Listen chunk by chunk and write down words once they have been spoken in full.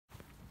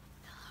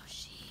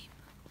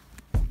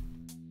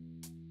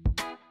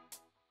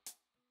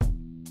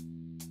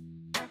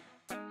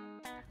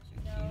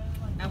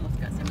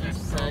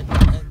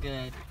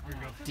good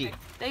deal.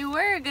 They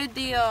were a good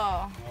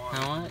deal.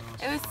 How much?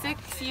 It was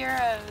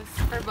 €6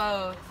 for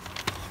both.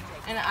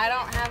 And I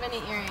don't have any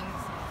earrings.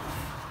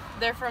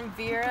 They're from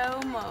Vero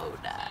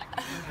Moda.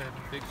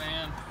 Big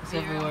fan.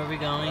 So where are we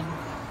going?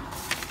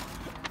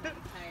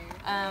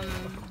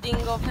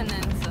 Dingle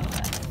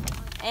Peninsula.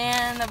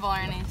 And the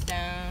Blarney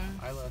Stone.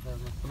 I love him.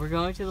 We're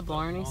going to the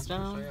Blarney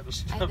Stone?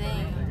 I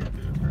think.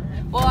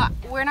 Well,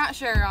 we're not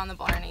sure on the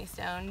Blarney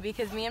Stone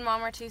because me and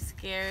Mom are too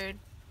scared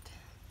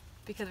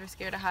because we're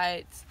scared of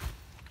heights.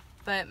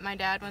 But my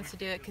dad wants to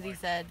do it because he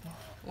said,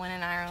 when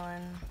in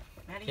Ireland.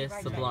 Kiss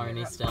the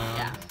Blarney Stone.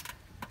 Yeah.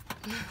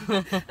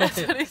 That's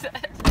what he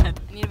said. I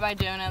need to buy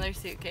Joe another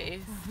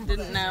suitcase.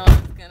 Didn't know I was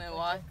going to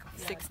walk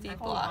 60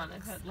 blocks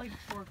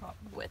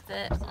with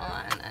it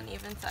on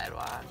uneven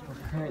sidewalk. We're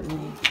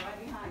currently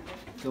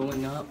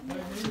going up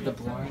to the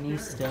Blarney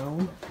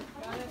Stone.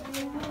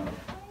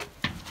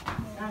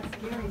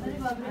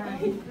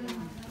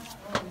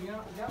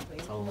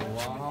 It's a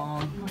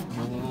long,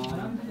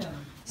 long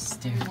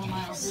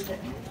staircase.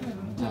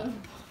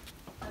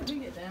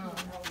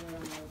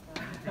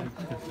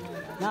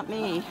 Not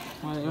me.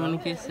 Why do you want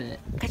to kiss it?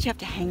 Because you have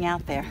to hang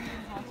out there.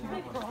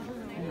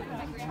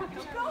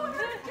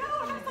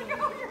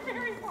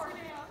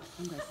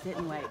 I'm going to sit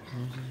and wait.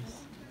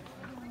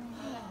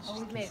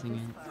 She's kissing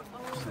it.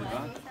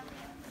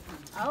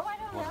 Oh, I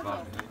don't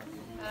know.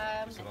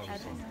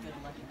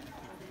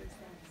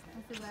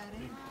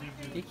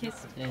 You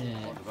kissed it.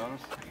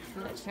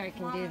 I'm not sure I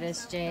can do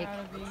this, Jake.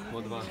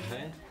 What about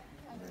hey?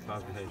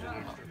 Bad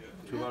behavior.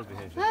 Too bad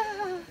behavior.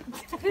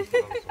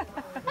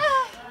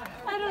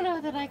 I don't know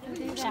that I can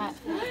do that.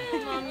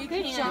 Mom, you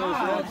Good can't.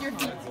 job. Your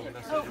feet.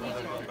 Oh,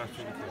 I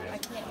can't.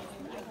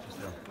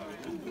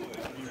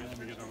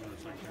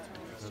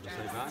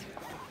 Say back.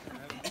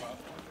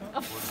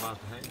 What about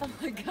hey? Oh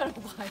my God,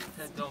 why?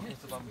 Don't kiss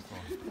the bum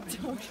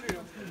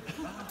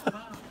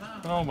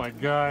Oh my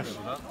gosh.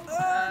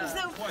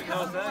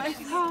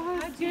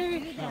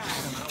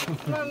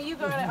 Mom, you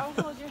got it. I'll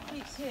hold your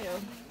feet too.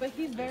 But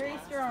he's very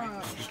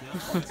strong.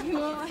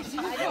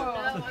 I don't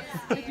know.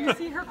 Did you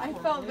see her? I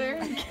felt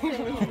very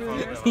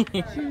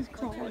sick. She was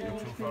crawling.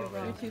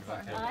 Too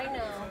far. I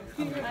know.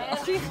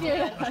 She's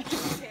scared.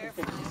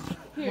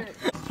 Here.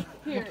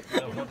 Here.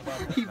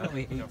 He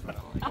probably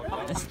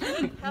hates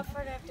it. How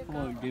far do I have to go? Come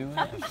on, do it.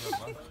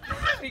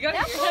 You got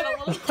your head a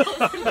little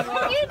closer. You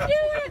do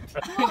it!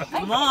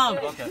 Mom!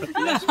 No!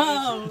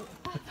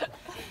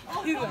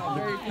 He's not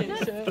very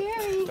patient.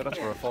 Scary. That's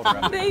for a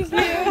photograph. Thank you.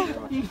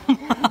 He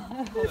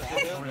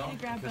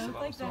grabbed both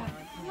like that.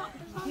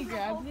 He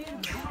grabbed you.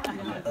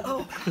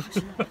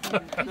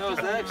 No,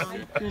 it's next.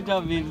 Good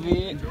job,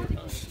 baby.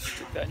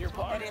 Stick that in your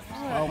pocket.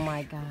 Oh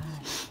my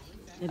gosh.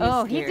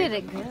 Oh, he did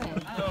it good.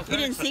 You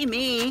didn't see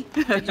me.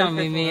 Good job,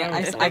 baby.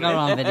 I got it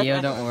on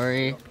video, don't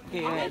worry.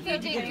 You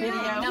did good. You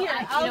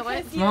know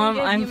what? Mom,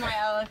 I'm... my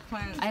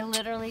eloquence. I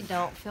literally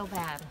don't feel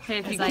bad. Hey,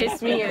 if you 'Cause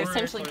kiss me, you're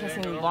essentially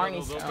kissing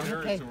Blarney Stone.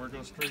 Okay.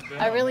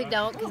 I really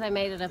don't because I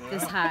made it up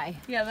this high.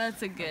 Yeah,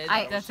 that's a good.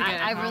 I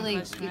really, you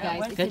accomplishment.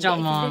 guys. Good job,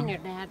 Mom. Your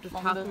dad would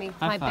talk me.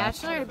 High My five.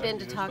 bachelor had been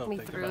to talk me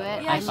through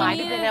it. Yeah, I she might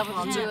have been did.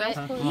 able to do it.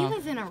 He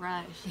was in a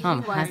rush.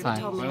 Mom, He high was. He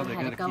told five. me I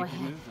had to go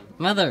ahead.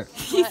 Mother,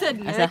 He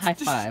said I said high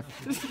five.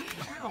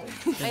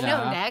 I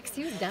know. Next,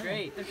 he was done.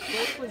 Great. The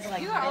cake was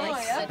like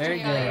Very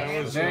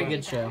good. Very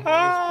good show.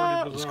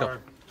 Let's go.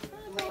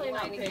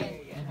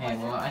 Okay,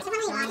 well, I...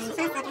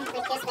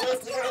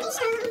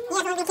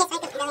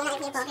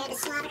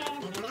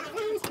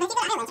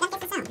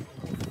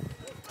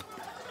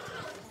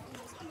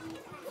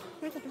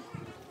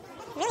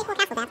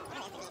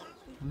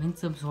 I'm in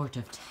some sort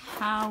of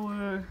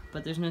tower,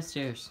 but there's no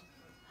stairs.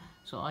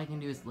 So all I can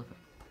do is look up.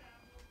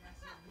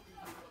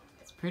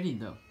 It's pretty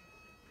though.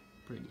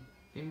 Pretty.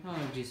 Maybe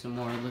probably do some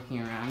more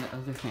looking around at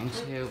other things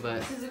too,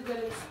 but... This is a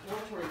good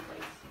exploratory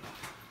place.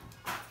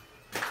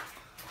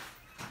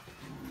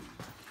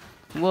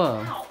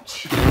 Whoa.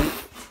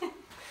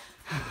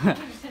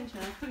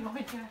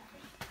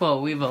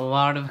 Well, we have a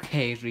lot of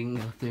caves we can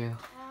go through.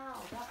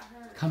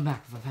 Come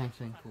back if I find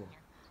something cool.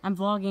 I'm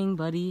vlogging,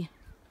 buddy.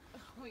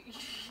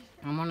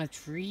 I'm on a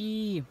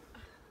tree.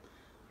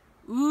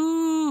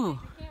 Ooh. I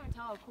can't even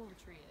tell how cool the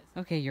tree is.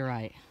 Okay, you're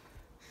right.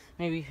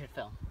 Maybe you should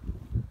film. Oh,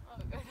 I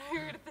thought you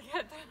were going to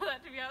tell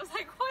that to me. I was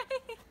like,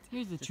 wait.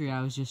 Here's the tree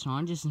I was just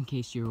on, just in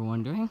case you were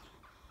wondering.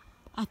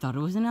 I thought it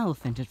was an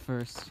elephant at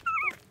first.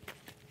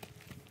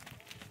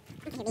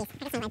 Oh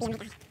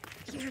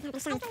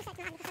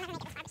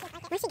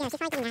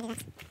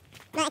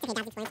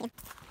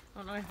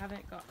no, I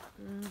haven't got...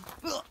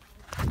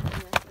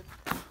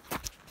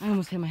 I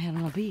almost hit my head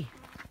on a bee.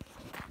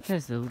 That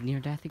was a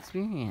near-death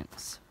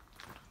experience.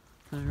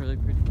 That was really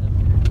pretty up there.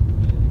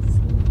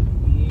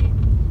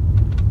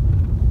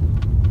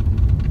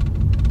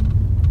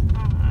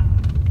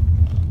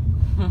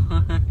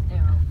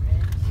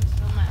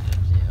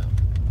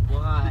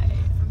 Why?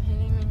 I'm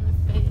hitting him in the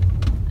face.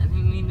 I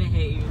didn't mean to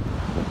hate you.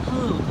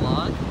 Hello,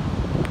 vlog.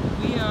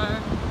 We are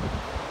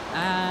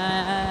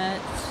at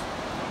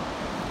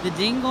the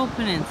Dingle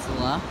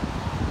Peninsula.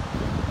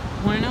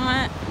 We're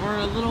not. We're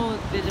a little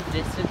bit of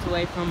distance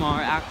away from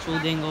our actual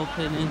Dingle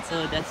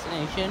Peninsula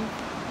destination.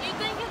 You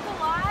think it's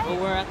alive? But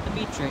we're at the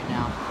beach right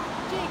now.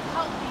 Jake,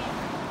 help me.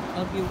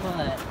 Help you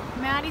what?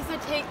 Maddie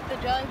said take the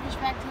jellyfish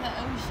back to the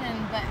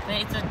ocean, but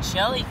It's a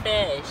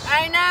jellyfish.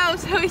 I know,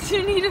 so we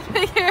do need to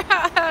figure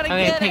out how to get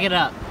it. Okay, pick it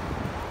up.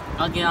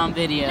 I'll get on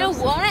video. No,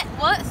 what?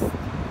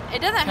 It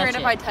doesn't hurt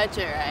if it. I touch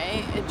it,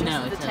 right? It just No,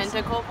 is it the doesn't.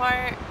 tentacle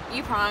part.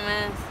 You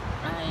promise?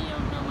 I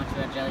don't know much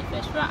about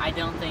jellyfish, but I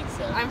don't think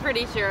so. I'm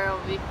pretty sure it'll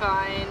be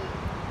fine.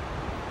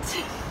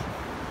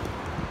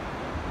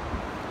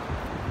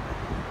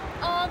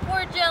 Oh,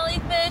 poor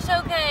jellyfish.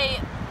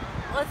 Okay,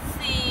 let's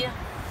see.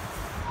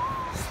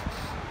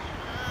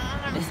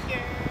 I'm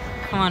scared.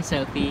 Come on,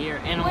 Sophie. Your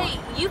animal. Wait,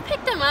 you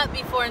picked him up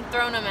before and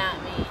thrown him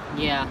at me.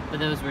 Yeah, but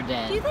those were Do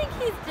dead. you think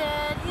he's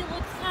dead? He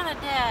looks kind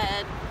of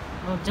dead.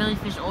 Well,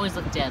 jellyfish always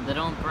look dead. They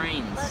don't have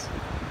brains.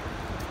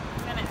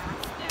 I'm gonna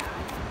ask Dad.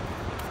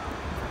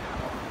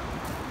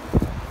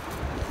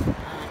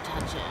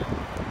 Touch him.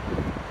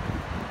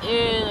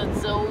 Ew,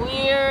 that's so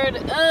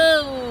weird.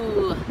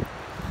 Oh!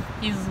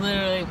 He's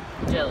literally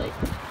jelly.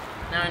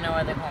 Now I know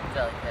why they call him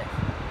jellyfish.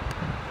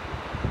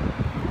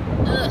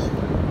 Ugh.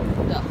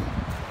 Ugh.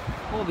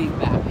 We'll be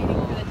back.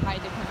 Waiting for the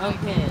tide to come.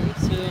 Okay,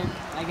 so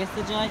I guess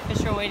the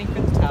jellyfish are waiting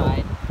for the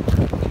tide.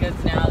 Because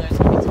now there's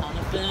gonna be a ton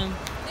of them.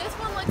 This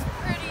one looks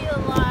pretty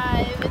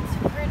alive. It's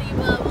pretty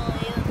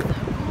bubbly. That's so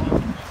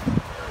cool.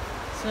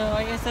 So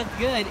I guess that's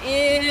good.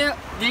 Ew!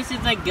 This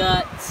is like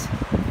guts.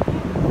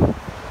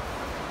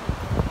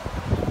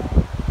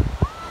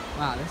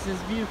 Wow, this is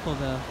beautiful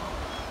though.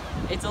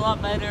 It's a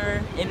lot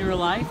better in real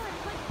life,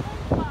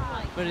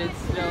 but it's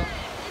still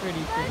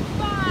pretty pretty.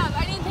 SpongeBob!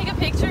 I need to take a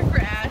picture for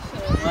Ashley.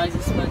 Why is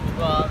it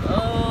SpongeBob?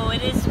 Oh,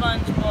 it is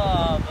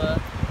SpongeBob.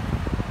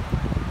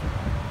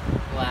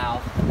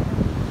 Wow.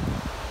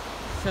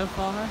 So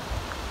far,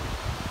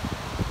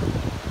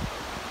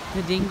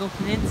 the Dingle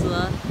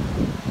Peninsula,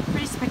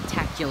 pretty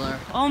spectacular.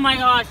 Oh my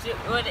gosh,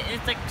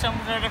 it's like some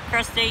sort of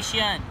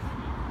crustacean.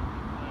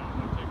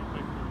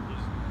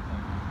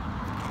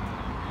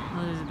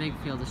 Oh, there's a big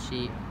field of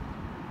sheep.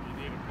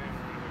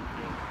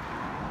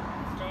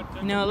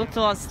 You know, it looked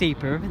a lot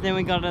steeper, but then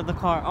we got out of the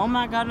car. Oh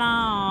my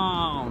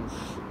gosh!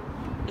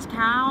 It's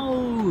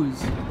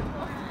cows!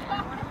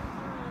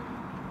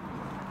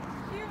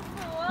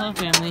 Hello,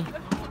 family.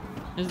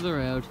 This is the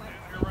road.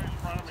 You're right in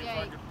front of me, so I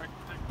can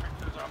take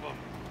pictures of them.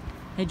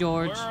 Hey,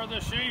 George. Where are the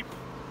sheep?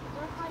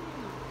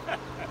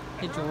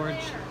 Hey,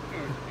 George.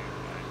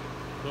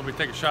 Want me to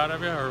take a shot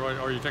of you,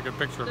 or you take a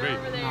picture of me? They're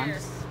over No, there. I'm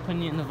just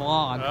putting it in the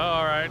vlog. Oh,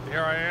 all right,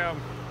 here I am.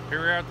 Here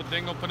we are at the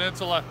Dingle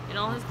Peninsula. In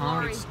all his Uh-huh.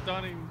 glory. It's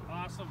stunning,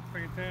 awesome,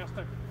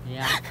 fantastic.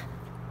 Yeah.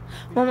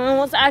 Mom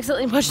almost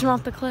accidentally pushed him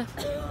off the cliff.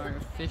 We are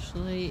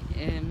officially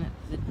in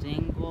the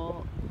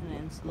Dingle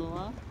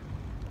Peninsula.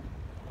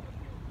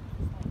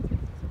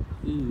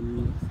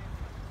 Ooh.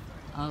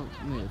 Oh,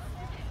 move.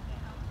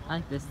 I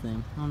like this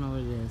thing. I don't know what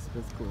it is, but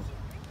it's cool.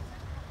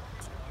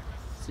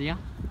 So yeah,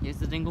 here's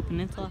the Dingle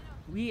Peninsula.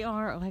 We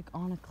are like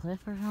on a cliff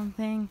or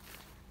something.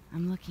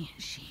 I'm looking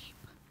at sheep.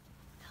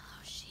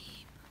 Hello,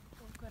 sheep.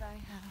 Look what I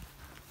have.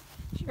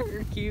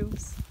 Sugar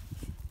cubes.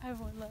 I have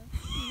one left.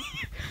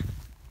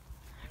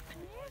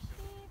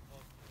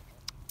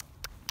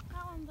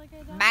 That one's like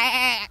a dog.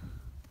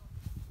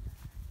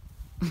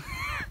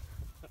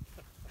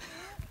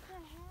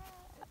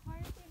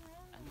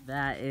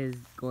 That is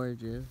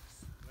gorgeous.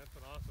 That's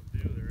an awesome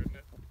view there, isn't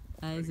it?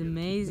 That is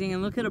amazing.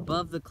 And look at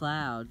above the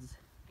clouds.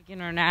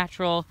 Again, our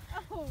natural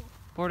Oh,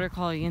 border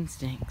collie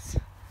instincts.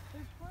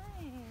 they're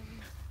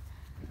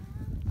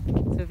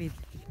playing. So if you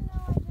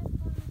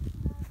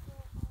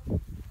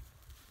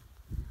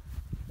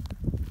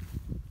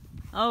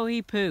Oh,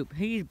 he poop.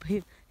 He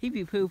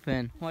be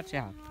pooping. Watch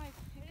out. I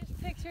just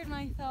pictured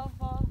myself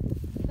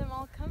them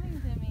all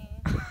coming to me.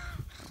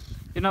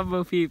 You're not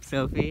Bo Peep,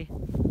 Sophie.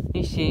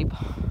 These sheep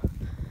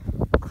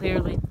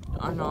clearly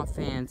are not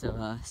fans of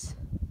us.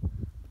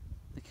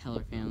 The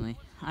Keller family.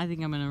 I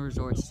think I'm gonna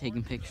resort to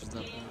taking pictures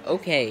of them.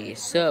 Okay,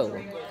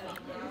 so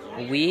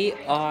we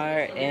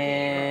are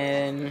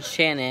in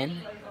Shannon,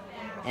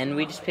 and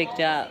we just picked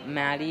up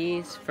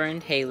Maddie's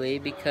friend Haley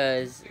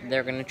because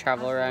they're gonna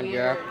travel around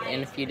Europe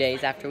in a few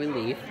days after we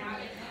leave.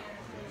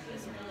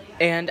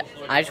 And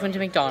I just went to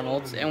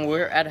McDonald's, and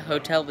we're at a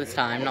hotel this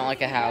time, not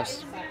like a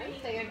house.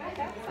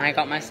 I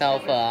got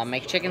myself a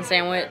McChicken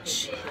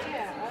sandwich.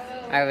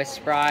 I have a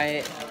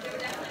Sprite.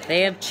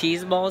 They have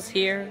cheese balls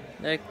here.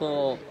 They're like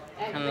little,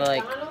 kind of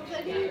like,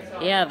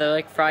 yeah, they're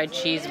like fried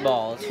cheese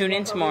balls. Tune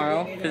in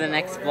tomorrow for the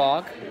next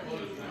vlog.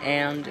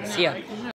 And see ya.